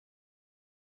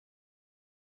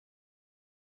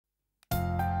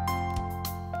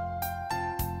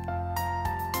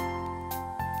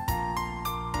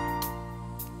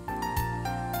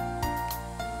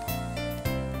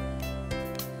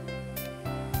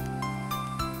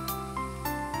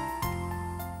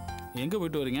எங்க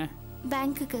போயிட்டு வரீங்க?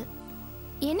 பேங்க்குக்கு.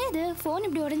 என்ன இது ஃபோன்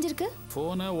இப்படி உடைஞ்சிருக்கு?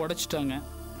 ஃபோனை உடைச்சிட்டாங்க.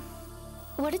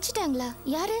 உடைச்சிட்டாங்களா?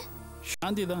 யாரு?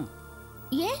 சாந்தி தான்.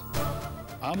 ஏன்?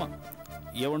 ஆமா,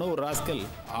 எவனோ ஒரு ராஸ்கல்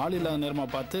ஆள் இல்லாத நேரமா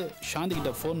பார்த்து சாந்தி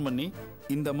கிட்ட ஃபோன் பண்ணி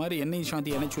இந்த மாதிரி என்னையும்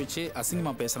சாந்தி இணைச்சி வச்சு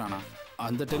அசிங்கமா பேசுறானா.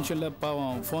 அந்த டென்ஷன்ல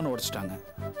பாவம் ஃபோனை உடைச்சிட்டாங்க.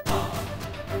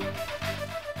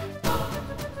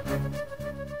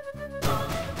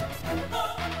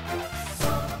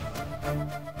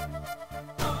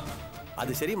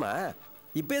 அது சரிம்மா,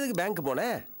 இப்போ எதுக்கு பேங்க் போன?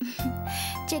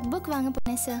 செக் புக் வாங்க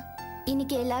போனேன் சார்.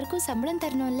 இன்னைக்கு எல்லாருக்கும் சம்பளம்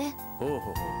தரணும்ல.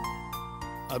 ஓஹோ.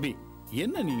 அபி,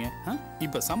 என்ன நீங்க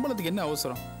இப்ப சம்பளத்துக்கு என்ன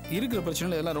அவசரம்? இருக்கிற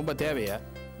பிரச்சனை எல்லாம் ரொம்ப தேவையா?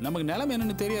 நமக்கு நிலைமை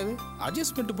என்னன்னு தெரியாது,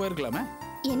 அட்ஜஸ்ட் பண்ணிட்டு போயிருக்கலாமே.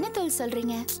 என்ன தோல்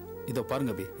சொல்றீங்க? இதோ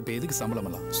பாருங்க அபி, இப்ப எதுக்கு சம்பளம்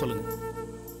எல்லாம் சொல்லுங்க.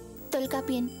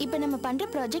 தொல்காப்பியன், இப்ப நம்ம பண்ற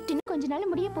ப்ராஜெக்ட் இன்னும் கொஞ்ச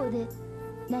நாள் முடிய போகுது.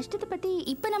 நஷ்டத்தை பத்தி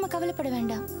இப்ப நம்ம கவலைப்பட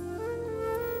வேண்டாம்.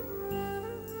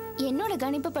 என்னோட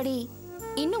கணிப்புப்படி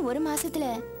இன்னும் ஒரு மாசத்துல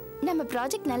நம்ம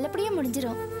ப்ராஜெக்ட் நல்லபடியா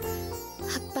முடிஞ்சிரும்.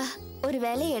 அப்பா, ஒரு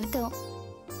வேலையை எடுத்தோம்,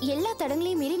 எல்லா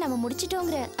தடங்களையும் மீறி நம்ம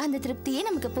முடிச்சிட்டோங்கிற அந்த திருப்தியே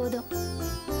நமக்கு போதும்.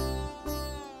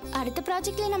 அடுத்த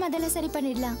ப்ராஜெக்ட்ல நம்ம அதெல்லாம் சரி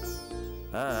பண்ணிடலாம்.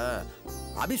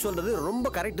 அபி சொல்றது ரொம்ப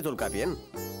கரெக்ட் தொல்காப்பியன்.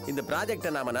 இந்த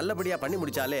ப்ராஜெக்டை நாம நல்லபடியா பண்ணி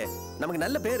முடிச்சாலே நமக்கு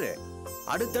நல்ல பேரு,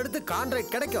 அடுத்தடுத்து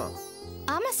கான்ட்ராக்ட் கிடைக்கும்.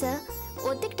 ஆமா சார்,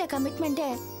 ஒத்துக்கிட்ட கமிட்மெண்ட்டை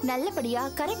நல்லபடியா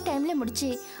கரெக்ட் டைம்ல முடிச்சு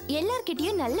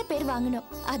எல்லார்கிட்டயும் நல்ல பேர் வாங்கணும்.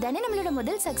 அதானே நம்மளோட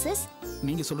முதல் சக்சஸ்.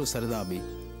 நீங்க சொல்றது சரிதான் அபி.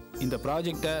 இந்த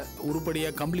ப்ராஜெக்டை உருப்படியா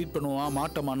கம்ப்ளீட் பண்ணுவா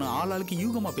மாட்டோமான்னு ஆளாளுக்கு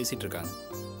யூகமா பேசிட்டு இருக்காங்க.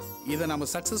 இதை நம்ம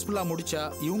சக்சஸ்ஃபுல்லா முடிச்சா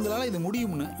இவங்களால இது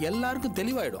முடியும்னு எல்லாருக்கும்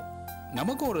தெளிவாயிடும்.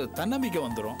 நமக்கும் ஒரு தன்னம்பிக்கை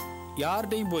வந்துடும்.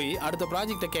 யார்கிட்டையும் போய் அடுத்த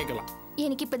ப்ராஜெக்டை கேட்கலாம்.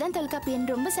 எனக்கு இப்பதான்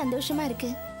தொல்காப்பியன் ரொம்ப சந்தோஷமா இருக்கு.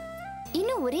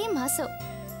 இன்னும் ஒரே மாசம்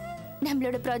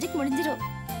நம்மளோட ப்ராஜெக்ட் முடிஞ்சிரும்.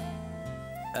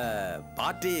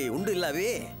 பார்ட்டி உண்டு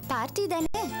இல்லவே? பார்ட்டி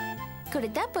தானே,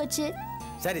 கொடுத்தா போச்சு.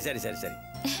 சரி சரி சரி சரி.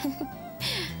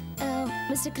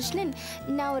 மிஸ்டர் கிருஷ்ணன்,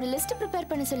 நான் ஒரு லிஸ்ட் ப்ரிப்பேர்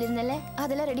பண்ண சொல்லியிருந்தேன்ல,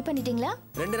 அதெல்லாம் ரெடி பண்ணிட்டீங்களா?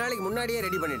 2 நாளைக்கு முன்னாடியே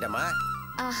ரெடி பண்ணிட்டேமா.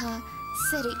 ஆஹா,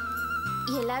 சரி.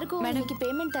 எல்லாருக்கும் இன்னைக்கு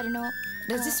பேமெண்ட் தரணும்.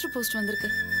 ரெஜிஸ்டர் போஸ்ட்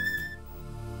வந்திருக்கு.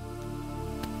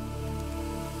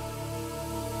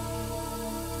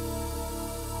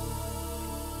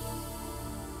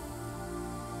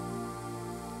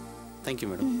 Thank you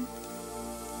madam.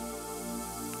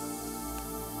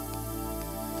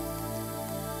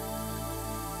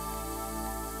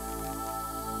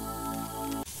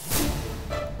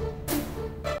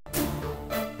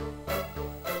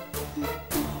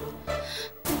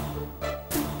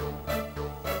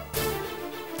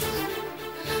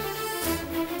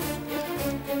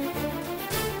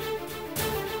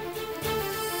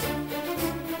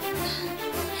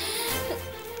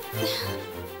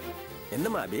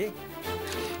 என்னம்மா அபி,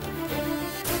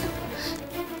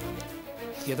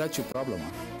 ஏதாச்சும் ப்ராப்ளமா?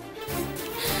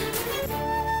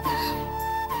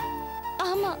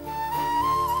 ஆமா.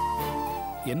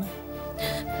 என்ன?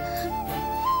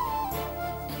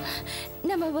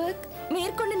 நம்ம வர்க்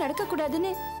மேற்கொண்டு நடக்க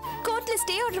கூடாதுன்னு கோர்ட்ல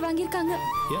ஸ்டே ஆர்டர் வாங்கியிருக்காங்க.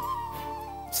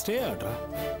 ஸ்டே ஆர்டரா?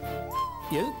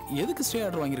 எதுக்கு ஸ்டே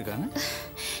ஆர்டர் வாங்கியிருக்காங்க?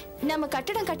 நம்ம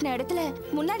கட்டடம் கட்டின இடத்துல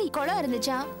முன்னாடி குளம்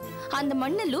இருந்துச்சா, அந்த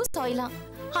மண்ணு லூஸ் ஆயிலாம்.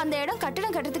 அந்த இடம்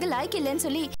கட்டடம் கட்டுறதுக்கு லாய்க்கு இல்லைன்னு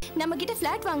சொல்லி நம்ம கிட்ட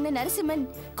பிளாட் வாங்கின நரசிம்மன்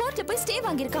கோர்ட்ல போய் ஸ்டே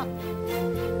வாங்கியிருக்கான்.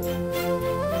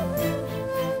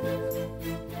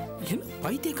 என்ன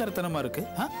பைத்தியக்காரத்தனமா இருக்கு?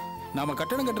 நாம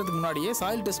கட்டடம் கட்டுறதுக்கு முன்னாடியே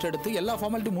சாயில் டெஸ்ட் எடுத்து எல்லா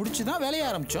ஃபார்மாலிட்டி முடிச்சு தான் வேலையை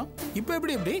ஆரம்பிச்சோம். இப்போ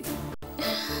எப்படி?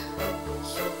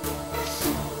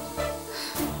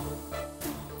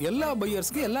 எல்லா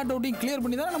பையர்ஸ்க்கு எல்லா டவுட்டையும் கிளியர்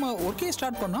பண்ணி தான் நம்ம ஒர்க்கே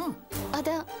ஸ்டார்ட் பண்ணோம்.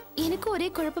 அதான் எனக்கு ஒரே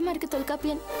குழப்பமா இருக்கு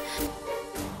தொல்காப்பியன்.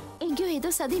 எங்கேயோ ஏதோ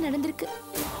சதி நடந்திருக்கு.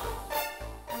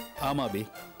 ஆமா பி,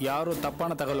 யாரோ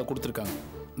தப்பான தகவலை கொடுத்துருக்காங்க.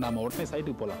 நாம உடனே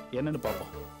சைட்டுக்கு போலாம், என்னன்னு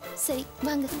பார்ப்போம். சரி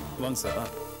வாங்க. வாங்க சார்.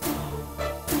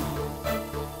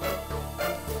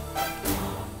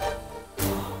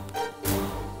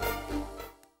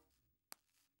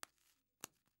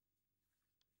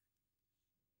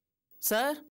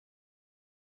 Sir,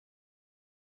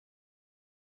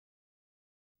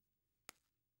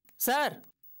 sir.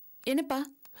 என்னப்பா?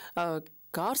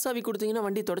 கார் சாவி கொடுத்தீங்கன்னா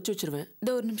வண்டி தொடச்சு வச்சிருவேன்.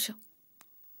 இதோ ஒரு நிமிஷம்.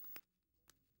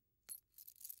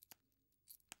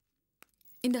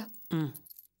 இந்தா.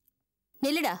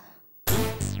 நில்லுடா.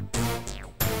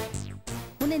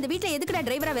 உன்னை இந்த வீட்டில் எதுக்குடா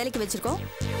டிரைவரா வேலைக்கு வச்சிருக்கோம்?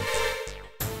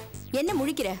 என்ன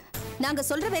முழிக்கிற? நாங்க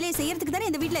சொல்ற வேலையை செய்யறதுக்கு தானே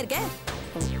இந்த வீட்டில் இருக்க.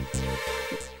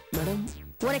 மேடம்,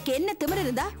 உனக்கு என்ன திமிரு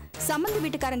இருந்தா சம்பந்தி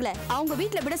வீட்டுக்காரங்களை அவங்க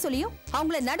வீட்டில் விட சொல்லியும்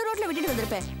அவங்கள நடு ரோட்ல விட்டுட்டு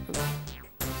வந்திருப்பேன்.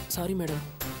 சாரி மேடம்,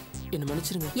 என்ன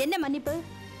மன்னிச்சிருங்க. என்ன மன்னிப்பு?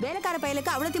 வேலைக்கார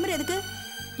பயலுக்கு அவ்வளவு திமிரு எதுக்கு?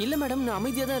 இல்ல மேடம், நான்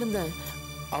அமைதியா தான் இருந்தேன்.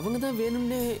 அவங்க தான்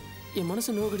வேணும்னே என்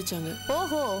மனசு நோகடிச்சாங்க.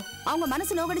 ஓஹோ, அவங்க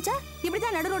மனசு நோகடிச்சா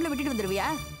இப்படிதான் நடு ரோட்ல விட்டுட்டு வந்துருவியா?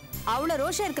 அவ்வளவு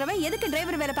ரோஷம் இருக்கிறவன் எதுக்கு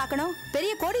டிரைவர் வேலை பார்க்கணும்?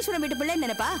 பெரிய கோடீஸ்வரம் வீட்டு பிள்ளைன்னு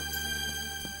நினைப்பா?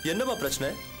 என்னமா பிரச்சனை?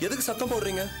 எதுக்கு சத்தம்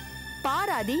போடுறீங்க?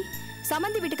 பாராதி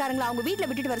சமந்தி வீட்டுக்காரங்களை அவங்க வீட்டுல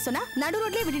விட்டுட்டு வர சொன்னா நடு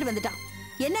ரோட்லயே விட்டுட்டு வந்துட்டான்.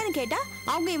 என்னன்னு கேட்டா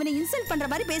அவங்க இவனை இன்சல்ட் பண்ற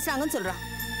மாதிரி பேசுறாங்கன்னு சொல்றான்.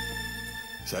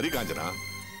 சரி காஞ்சனா,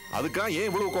 அதுக்கா ஏன்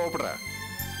இவ்வளவு கோவப்படுற?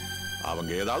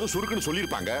 அவங்க ஏதாவது சுருக்குன்னு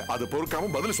சொல்லியிருப்பாங்க, அது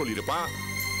பொறுக்காம பதில் சொல்லியிருப்பான்.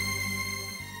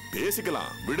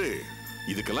 பேசிக்கலாம் விடு,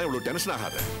 இதுக்கெல்லாம் இவ்வளவு டென்ஷன்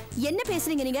ஆகாத. என்ன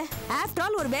பேசுறீங்க நீங்க? ஆஃப்டர்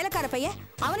ஆல் ஒரு வேலைக்கார பையன்,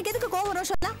 அவனுக்கு எதுக்கு கோவம்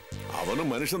ரோஷம்லாம்?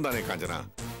 அவனும் மனுஷன் தானே காஞ்சனா,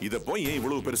 இத போய் ஏன்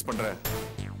இவ்வளவு பெருசு பண்ற?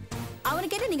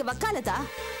 அவனுக்கு என்ன நீங்க வக்காலத்தா?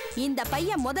 இந்த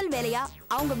பையன் முதல் வேலையா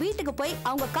அவங்க வீட்டுக்கு போய்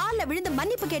அவங்க கால்ல விழுந்து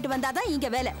மன்னிப்பு கேட்டு வந்தாதான் இங்க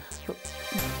வேலை.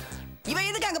 இவன்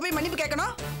எதுக்கு அங்க போய் மன்னிப்பு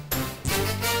கேட்கணும்?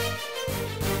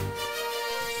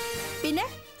 பின்ன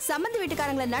சம்பந்தி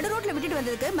வீட்டுக்காரங்களை நடு ரோட்ல விட்டுட்டு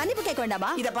வந்ததுக்கு மன்னிப்பு கேட்க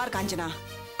வேண்டாமா? இத பார் காஞ்சனா,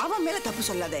 அவன் மேல தப்பு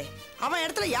சொல்லாதே. அவன்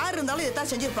இடத்துல யார் இருந்தாலும்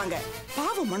இதைத்தான் செஞ்சிருப்பாங்க.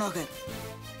 பாவம் மனோகர்.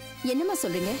 என்னம்மா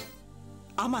சொல்றீங்க?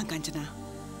 ஆமா காஞ்சனா,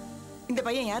 இந்த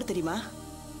பையன் யார் தெரியுமா?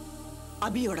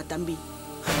 அபியோட தம்பி.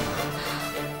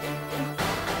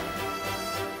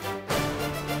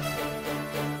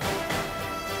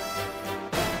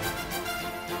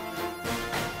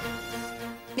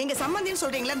 நீங்க சம்பந்தின்னு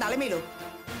சொல்றீங்களா இந்த அலமையிலோ?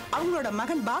 அவங்களோட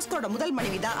மகன் பாஸ்கரோட முதல்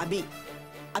மனைவி தான்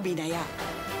அபிநயா.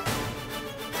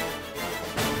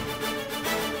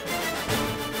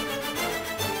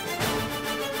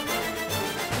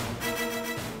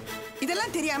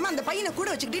 இதெல்லாம் தெரியாம அந்த பையனை கூட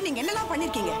வச்சுக்கிட்டு நீங்க என்னெல்லாம்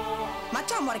பண்ணிருக்கீங்க?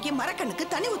 மச்சான் முறைக்கு மரக்கண்ணுக்கு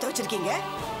தண்ணி ஊத்த வச்சிருக்கீங்க.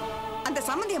 அந்த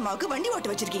சம்பந்தி அம்மாவுக்கு வண்டி ஓட்ட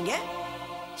வச்சிருக்கீங்க.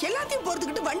 எல்லாத்தையும்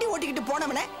பொறுத்துக்கிட்டு வண்டி ஓட்டிக்கிட்டு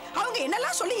போனவன அவங்க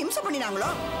என்னெல்லாம் சொல்லி இம்சை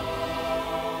பண்ணினாங்களோ.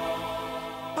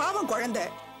 பாவம் குழந்தை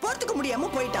பொறுத்துக்க முடியாம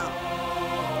போயிட்டான்.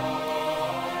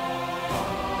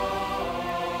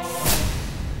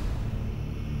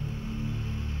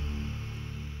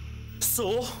 சோ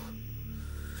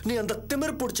நீ அந்த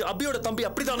திமிர் பிடிச்ச அபியோட தம்பி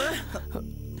அப்படிதானே?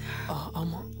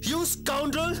 ஆமா. You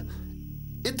scoundrel!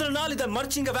 இத்தனை நாள் இதை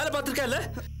மறைச்சு இங்க வேலை பார்த்திருக்கல,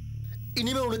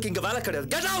 இனிமே உனக்கு இங்க வேலை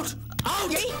கிடையாது. Get out!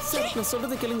 அவுட்! சார் நான்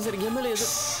சொல்றதை கேளுங்க சார். என் மேல எது?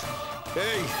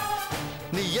 ஏய்,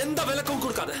 நீ எந்த விலக்கும்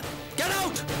கொடுக்காத. Get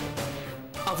out!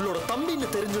 அவளோட தம்பின்னு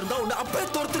தெரிஞ்சிருந்தா உன்னை அப்படியே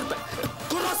துரத்திருப்பேன்.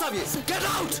 குராசாவி, get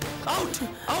out! Out!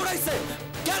 Out I say!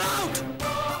 Get out!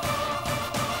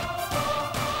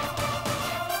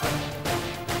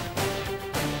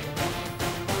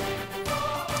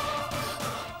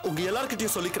 உங்க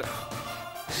எல்லார்கிட்டயும் சொல்லிக்கிறேன்,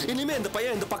 இனிமே இந்த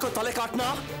பையன் இந்த பக்கம் தலை காட்டினா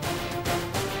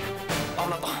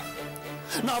அவ்வளவுதான்.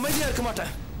 நான் அமைதியா இருக்க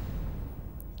மாட்டேன்.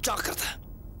 ஜாக்கிரதை.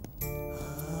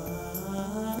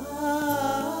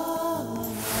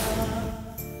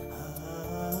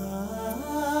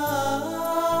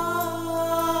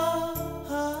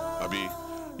 அபி,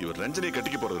 இவர் ரஞ்சனியை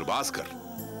கட்டிக்க போறது பாஸ்கர்.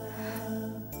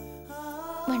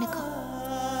 வணக்கம்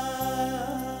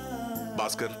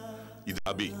பாஸ்கர், இது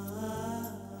அபி.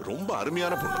 ரொம்ப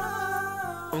அருமையான பொண்ணு.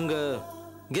 உங்க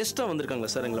கெஸ்டா வந்திருக்காங்களா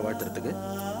சார் எங்களை வாழ்த்துறதுக்கு?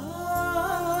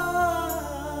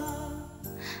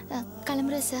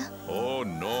 கிளம்புறேன் சார். ஓ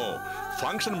நோ,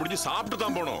 ஃபங்க்ஷன் முடிஞ்சு சாப்பிட்டு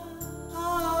தான் போனோம்.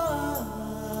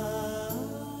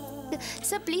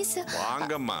 Sir please sir.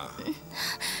 வாங்கம்மா.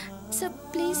 Sir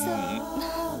please sir.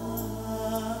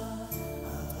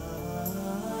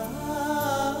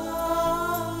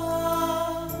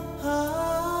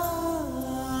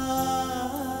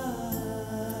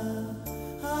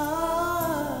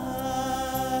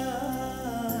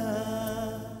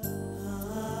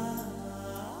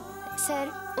 சார்,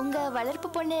 உங்க வளர்ப்பு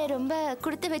பொண்ணு ரொம்ப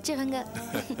கொடுத்து வச்சவங்க.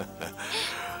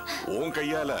 உன்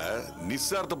கையால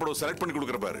நிச்சயார்த்த படம் செலக்ட் பண்ணி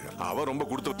கொடுக்கற பாரு, அவ ரொம்ப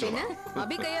கொடுத்து வச்சவ.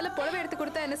 அபி கையால புடவை எடுத்து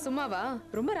கொடுத்தா என்ன சும்மாவா?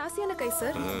 ரொம்ப ராசியான கை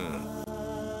சார்.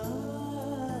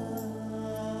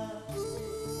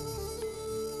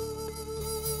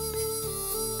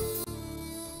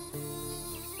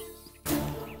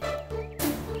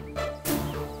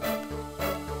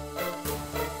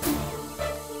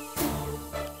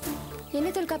 என்ன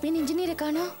தொல்காப்பியன் இன்ஜினியரை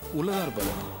காணோம்? உள்ளதான்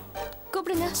இருப்பாரு.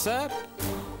 கூப்பிடுங்க. சார்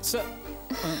சார்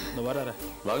வராரு.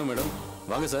 வாங்க மேடம்.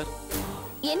 வாங்க சார்.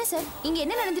 என்ன சார், இங்க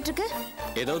என்ன நடந்துட்டு இருக்கு?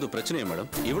 ஏதாவது பிரச்சனையா மேடம்?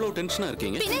 இவ்வளவு டென்ஷனா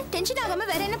இருக்கீங்க? பின்ன டென்ஷன் ஆகாம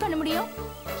வேற என்ன பண்ண முடியும்?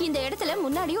 இந்த இடத்துல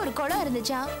முன்னாடி ஒரு குளம்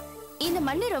இருந்துச்சா, இந்த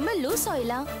மண்ணு ரொம்ப லூஸ்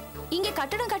ஆயிலாம். இங்க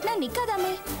கட்டடம் கட்டினா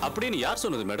நிக்காதாமே. அப்படின்னு யார்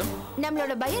சொன்னது மேடம்?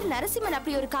 நம்மளோட பையர் நரசிம்மன்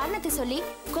அப்படி ஒரு காரணத்தை சொல்லி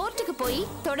கோர்ட்டுக்கு போய்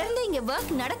தொடர்ந்து இங்க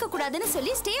ஒர்க் நடக்க கூடாதுன்னு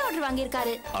சொல்லி ஸ்டே ஆர்டர்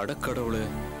வாங்கியிருக்காரு. அடக்கடவுளே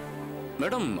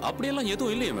மேடம், அப்படியெல்லாம்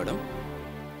எதுவும் இல்லையே மேடம்.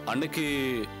 அன்னைக்கு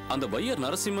அந்த பையர்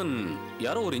நரசிம்மன்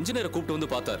யாரோ ஒரு இன்ஜினியரை கூப்பிட்டு வந்து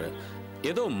பார்த்தாரு,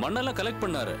 ஏதோ மண்ணெல்லாம் கலெக்ட்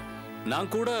பண்ணாரு.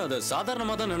 நான் கூட அதை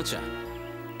சாதாரணமா தான் நினைச்சேன்.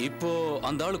 இப்போ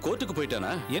அந்த ஆளு கோர்ட்டுக்கு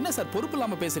போயிட்டானா? என்ன சார் பொறுப்பு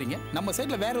இல்லாம பேசுறீங்க? நம்ம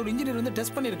சைடுல வேற ஒரு இன்ஜினியர் வந்து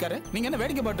டெஸ்ட் பண்ணிருக்காரு, நீங்க என்ன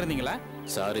வேடிக்கை பார்த்துருந்தீங்களா?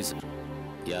 சாரி சார்,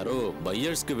 யாரோ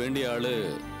பையர்ஸ்க்கு வேண்டிய ஆளு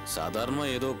சாதாரணமா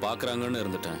ஏதோ பாக்குறாங்கன்னு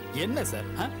இருந்துட்டேன். என்ன சார்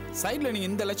சைட்ல நீங்க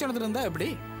இந்த லட்சணத்துல இருந்தா எப்படி?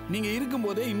 நீங்க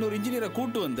இருக்கும்போதே இன்னொரு இன்ஜினியரை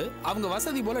கூட்டு வந்து அவங்க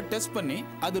வசதி போல டெஸ்ட் பண்ணி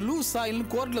அது லூஸ் ஆயில்னு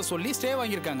கோர்ட்ல சொல்லி ஸ்டே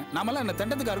வாங்கியிருக்காங்க. நம்மளாம் என்ன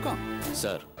தண்டத்துக்கா இருக்கோம்?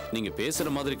 சார் நீங்க பேசுற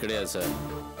மாதிரி கிடையாது சார்.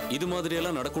 இது மாதிரி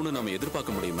எல்லாம் நடக்கும்னு நாம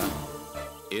எதிர்பார்க்க முடியுமா?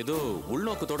 ஏதோ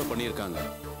உள்நோக்கத்தோட பண்ணியிருக்காங்க.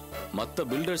 மற்ற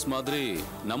பில்டர்ஸ் மாதிரி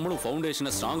நம்மளும்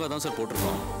ஃபவுண்டேஷனை ஸ்ட்ராங்கா தான் சார்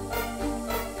போட்டிருக்கோம்.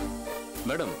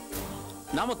 மேடம்,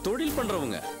 நாம தொழில்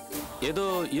பண்றவங்க ஏதோ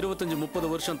 25-30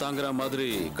 வருஷம் தாங்குற மாதிரி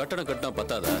கட்டணம் கட்டினா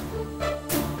பத்தாதா?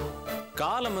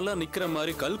 காலமெல்லாம் நிக்கிற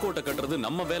மாதிரி கல்கோட்டை கட்டுறது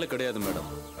நம்ம வேலை கிடையாது மேடம்.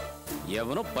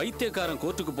 எவனோ பைத்தியக்காரன்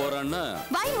கோர்ட்டுக்கு போறான்னா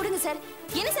வாய் முடுங்க சார்.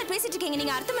 என்ன சார் பேசிட்டு இருக்கீங்க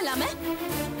நீங்க அர்த்தம் இல்லாம?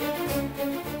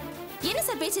 என்ன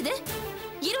சார் பேசுது?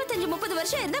 25-30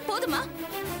 வருஷம் இருந்தா போதுமா?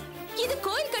 இது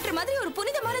கோயில் கட்டுற மாதிரி ஒரு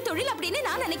புனிதமான தொழில் அப்படின்னு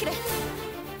நான் நினைக்கிறேன்.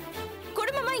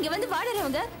 குடும்பமா இங்க வந்து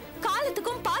வாழறவங்க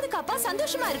காலத்துக்கும் பாதுகாப்பா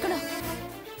சந்தோஷமா இருக்கணும்.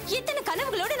 எத்தனை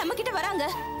கனவுகளோட நம்ம கிட்ட வராங்க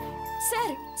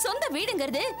சார். சொந்த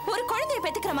வீடுங்கிறது ஒரு குழந்தையை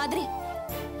பெத்துக்கிற மாதிரி.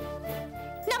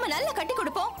 நம்ம நல்லா கட்டி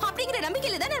கொடுப்போம் அப்படிங்கிற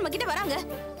நம்பிக்கையில தான் நம்ம கிட்ட வராங்க.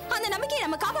 அந்த நம்பிக்கையை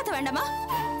நம்ம காப்பாற்ற வேண்டாமா?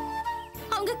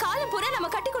 அவங்க காலம் பூரா நம்ம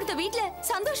கட்டி கொடுத்த வீட்டுல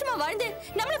சந்தோஷமா வாழ்ந்து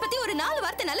நம்மளை பத்தி ஒரு 4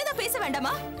 வார்த்தை நல்லதா பேச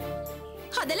வேண்டாமா?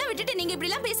 அதெல்லாம் விட்டுட்டு நீங்க இப்படி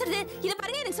எல்லாம் பேசுறது இத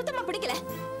பாருங்க எனக்கு சுத்தமா பிடிக்கல.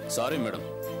 சாரி மேடம்,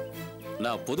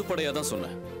 நான் பொதுப்படையா தான்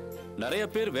சொன்னேன். நிறைய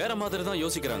பேர் வேற மாதிரி தான்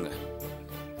யோசிக்கிறாங்க.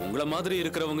 உங்கள மாதிரி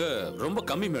இருக்கிறவங்க ரொம்ப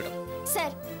கம்மி மேடம்.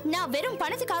 சார், நான் வெறும்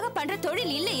பணத்துக்காக பண்ற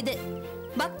தொழில் இல்ல இது.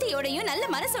 பக்தியோடையும் நல்ல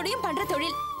மனசோடையும் பண்ற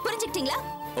தொழில். புரிஞ்சுக்கிட்டீங்களா?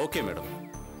 ஓகே மேடம்,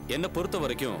 என்ன பொறுத்த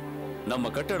வரைக்கும் நம்ம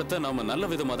கட்டடத்தை நாம நல்ல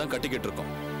விதமா தான் கட்டிக்கிட்டு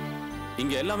இருக்கோம்.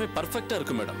 இங்க எல்லாமே பர்ஃபெக்ட்டா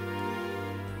இருக்கு மேடம்.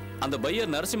 அந்த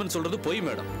பையர் நரசிம்மன் சொல்றது பொய்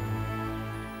மேடம்.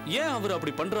 ஏன் அவர்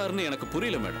அப்படி பண்றாருன்னு எனக்கு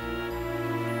புரியல மேடம்.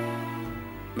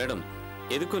 மேடம்,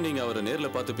 எதுக்கும் நீங்க அவரை நேர்ல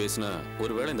பார்த்து பேசினா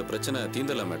ஒருவேளை இந்த பிரச்சனை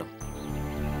தீர்ந்தலாம் மேடம்.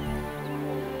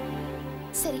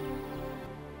 சரி,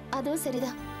 அதுவும்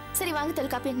சரிதான். சரி வாங்க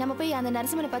தொல்காப்பி, நம்ம போய் அந்த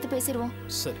நரசிம்மனை பார்த்து பேசிடுவோம்.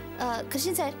 சரி.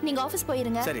 கிருஷ்ணன் சார், நீங்க ஆபீஸ்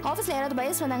போயிருங்க. ஆபீஸ்ல யாராவது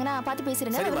பயஸ் வந்தாங்கன்னா பார்த்து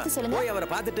பேசிருங்க. அவருக்கு சொல்லுங்க. போய் அவரை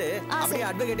பார்த்துட்டு அப்படியே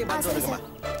அட்வொகேட்டையும் பார்த்து வந்துருமா.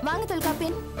 வாங்க தொல்காப்பி,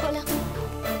 போலாம்.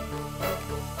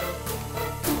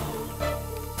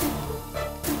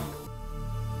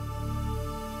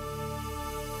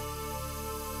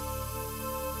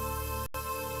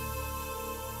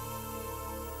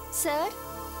 சார்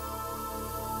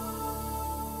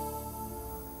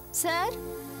சார்,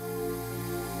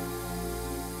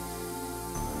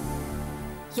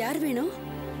 யார் வேணும்?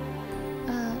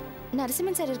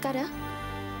 நரசிம்மன் சார் இருக்காரா?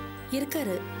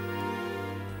 இருக்காரு.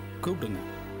 கூப்பிடுங்க.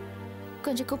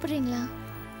 கொஞ்சம் கூப்பிடுறீங்களா?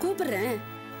 கூப்பிடுறேன்,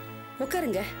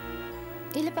 உட்காருங்க.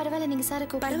 இல்ல பரவாயில்ல, நீங்க சார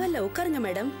கூப்பிடுங்க. பரவாயில்ல, உட்காருங்க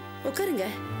மேடம், உட்காருங்க.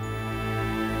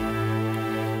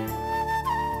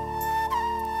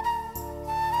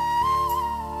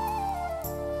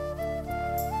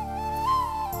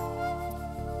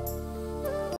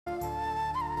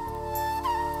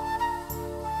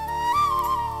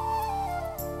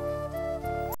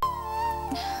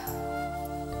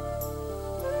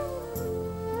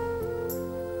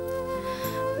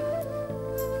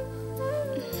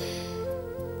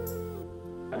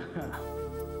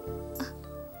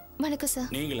 வணக்கம் சார்.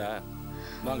 நீங்களா?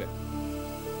 வாங்க.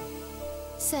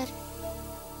 சார்,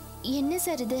 என்ன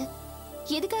சார் இது?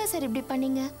 எதுக்காக சார் இப்படி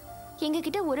பண்ணீங்க? எங்க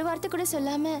கிட்ட ஒரு வார்த்தை கூட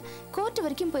சொல்லாம கோர்ட்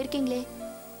வரைக்கும் போயிருக்கீங்களே,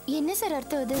 என்ன சார்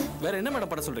அர்த்தம் இது? வேற என்ன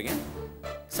மேடம் பண்ண சொல்றீங்க?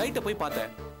 சைட்டை போய்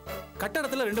பார்த்தேன்.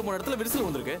 கட்டடத்துல 2-3 இடத்துல விரிசல்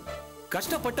வந்திருக்கு.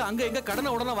 கஷ்டப்பட்டு அங்க எங்க கடனை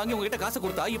உடனே வாங்கி உங்ககிட்ட காசு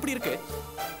கொடுத்தா இப்படி இருக்கு.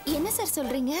 என்ன சார்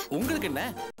சொல்றீங்க? உங்களுக்கு என்ன?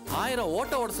 1000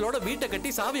 ஓட்ட ஓடசலோட வீட்டை கட்டி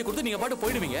சாவியை கொடுத்து நீங்க பாட்டு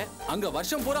போயிடுவீங்க. அங்க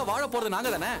வருஷம் பூரா வாழ போறது நாங்க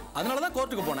தானே. அதனாலதான்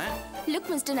கோர்ட்டுக்கு போனேன். லுக்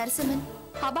மிஸ்டர் நரசிம்மன்,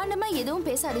 அபாண்டமா எதுவும்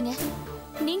பேசாதீங்க.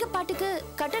 நீங்க பாட்டுக்கு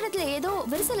கட்டடத்துல ஏதோ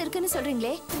விரிசல் இருக்குன்னு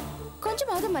சொல்றீங்களே,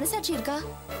 கொஞ்சமாவது மனசாட்சி இருக்கா?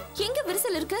 எங்க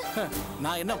விரிசல் இருக்கு?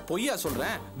 நான் என்ன பொய்யா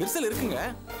சொல்றேன்? விரிசல் இருக்குங்க.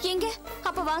 எங்க?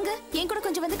 அப்ப வாங்க, என் கூட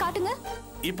கொஞ்சம் வந்து காட்டுங்க.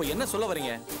 இப்போ என்ன சொல்ல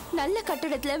வரீங்க? நல்ல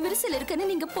கட்டடத்துல விரிசல் இருக்குன்னு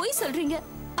நீங்க பொய் சொல்றீங்க.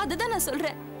 அதுதான் நான்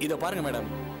சொல்றேன். இத பாருங்க மேடம்,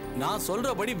 நான்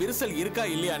சொல்றபடி விரிசல் இருக்கா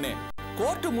இல்லையான்னு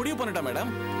கோர்ட் முடிவு பண்ணிட்டா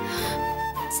மேடம்.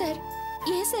 சார்,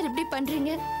 ஏன் சார் இப்படி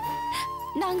பண்றீங்க?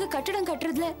 நாங்க கட்டடம்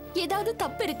கட்டுறதுல ஏதாவது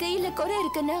தப்பு இருக்கு இல்ல குறை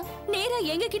இருக்குன்னா நேரா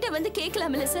எங்க கிட்ட வந்து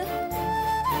கேட்கலாம்ல சார்.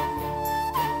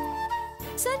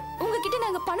 சார், உங்ககிட்ட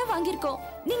நாங்க பணம் வாங்கியிருக்கோம்.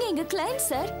 நீங்க எங்க கிளையண்ட்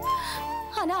சார்.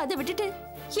 ஆனா அதை விட்டுட்டு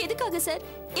எதுக்காக சார்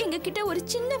எங்க கிட்ட ஒரு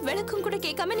சின்ன விளக்கம் கூட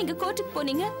கேட்காம நீங்க கோர்ட்டுக்கு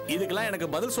போனீங்க? இதுக்கெல்லாம் எனக்கு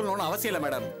பதில் சொல்லணும்னு அவசியம் இல்ல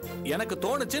மேடம். எனக்கு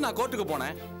தோணுச்சு, நான் கோர்ட்டுக்கு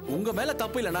போனேன். உங்க மேல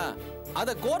தப்பு இல்லனா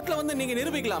அத கோர்ட்ல வந்து நீங்க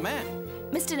நிரூபிக்கலாமே.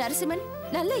 மிஸ்டர் நரசிம்மன்,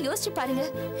 நல்லா யோசிச்சு பாருங்க.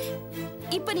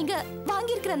 இப்ப நீங்க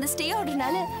வாங்கியிருக்கிற அந்த ஸ்டே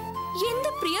ஆர்டர்னால எந்த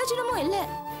பிரயோஜனமும் இல்ல.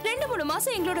 2-3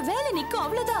 மாசம் எங்களோட வேலை நிக்கும்,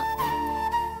 அவ்வளவுதான்.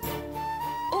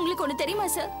 உங்களுக்கு ஒண்ணு தெரியுமா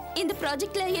சார்? இந்த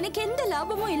ப்ராஜெக்ட்ல எனக்கு எந்த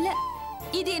லாபமும் இல்ல.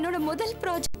 இது என்னோட முதல்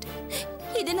ப்ராஜெக்ட்.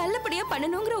 இது நல்லபடியா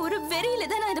பண்ணணுங்கிற ஒரு வெறியில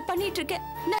தான் நான் இதை பண்ணிட்டு இருக்கேன்.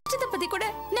 நஷ்டத்தை பத்தி கூட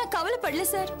நான் கவலைப்படல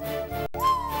சார்.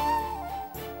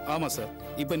 ஆமா சார்,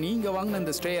 இப்ப நீங்க வாங்கின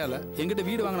இந்த ஸ்டேயால எங்கிட்ட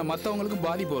வீடு வாங்கின மத்தவங்களுக்கும்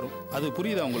பாதிப்பு வரும். அது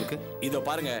புரியுதா உங்களுக்கு? இதோ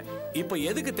பாருங்க, இப்ப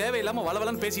எதுக்கு தேவையில்லாம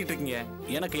வளவலன்னு பேசிட்டு இருக்கீங்க?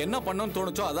 எனக்கு என்ன பண்ணணும்னு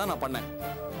தோணுச்சோ அதான் நான் பண்ணேன்.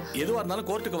 எதுவா இருந்தாலும்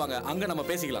கோர்ட்டுக்கு வாங்க, அங்க நம்ம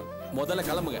பேசிக்கலாம். முதல்ல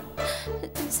கிளம்புங்க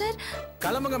சார்.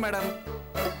 கிளம்புங்க மேடம்.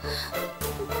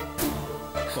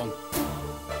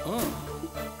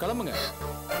 கிளம்புங்க.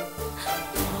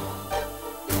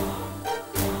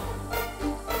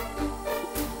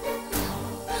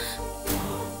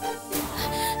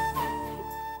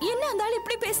 என்ன அந்த ஆள்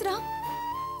இப்படி பேசுறான்?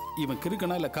 இவன்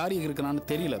கிறுக்கனா இல்ல காரியம் இருக்கனான்னு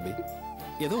தெரியல அபி.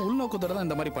 ஏதோ உள்நோக்கத்தோட தான்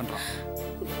இந்த மாதிரி பண்றான்.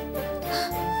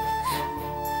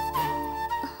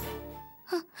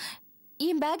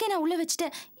 என் பேக்கை நான் உள்ள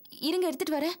வச்சுட்டேன், இருங்க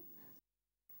எடுத்துட்டு வரேன்.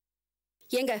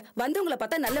 ஏங்க, வந்தவங்கள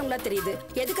பார்த்தா நல்லவங்களா தெரியுது.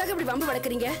 எதுக்காக இப்படி வம்பு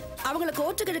வளர்க்குறீங்க? அவங்கள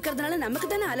கோர்ட்டுக்கு எடுக்கிறதுனால நமக்கு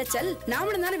தானே அலைச்சல்.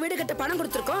 நாமளும் தானே வீடு கட்ட பணம்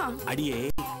கொடுத்துருக்கோம். அடியே,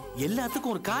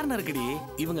 எல்லாத்துக்கும் ஒரு காரணம் இருக்குடி.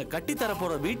 இவங்க கட்டி தர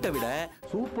போற வீட்டை விட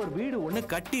சூப்பர் வீடு ஒண்ணு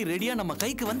கட்டி ரெடியா நம்ம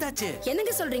கைக்கு வந்தாச்சு.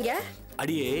 என்னங்க சொல்றீங்க?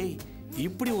 அடியே,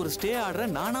 இப்படி ஒரு ஸ்டே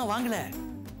ஆர்டர் நானா வாங்கல.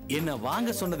 என்ன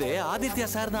வாங்க சொன்னதே ஆதித்யா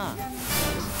சார் தான்.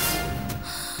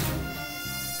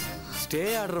 ஸ்டே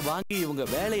ஆர்டர் வாங்கி இவங்க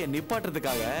வேலையை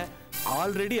நிப்பாட்டுறதுக்காக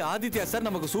ஆல்ரெடி ஆதித்யா சார்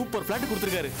நமக்கு சூப்பர் பிளாட்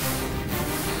கொடுத்திருக்காரு.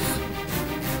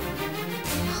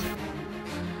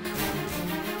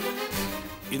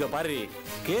 இத பாரு,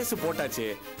 கேஸ் போட்டாச்சு.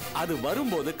 அது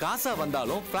வரும்போது காசா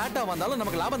வந்தாலும் பிளாட்டா வந்தாலும்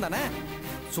நமக்கு லாபம் தானே.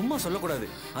 சும்மா சொல்லக்கூடாது.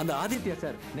 அந்த ஆதித்யா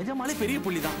சார் நிஜமாலே பெரிய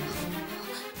புள்ளி தான்.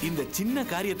 இந்த சின்ன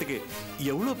காரியத்துக்கு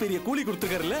எவ்வளவு பெரிய கூலி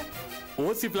கொடுத்துருக்காருல்ல.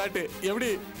 ஓசி பிளாட் எப்படி?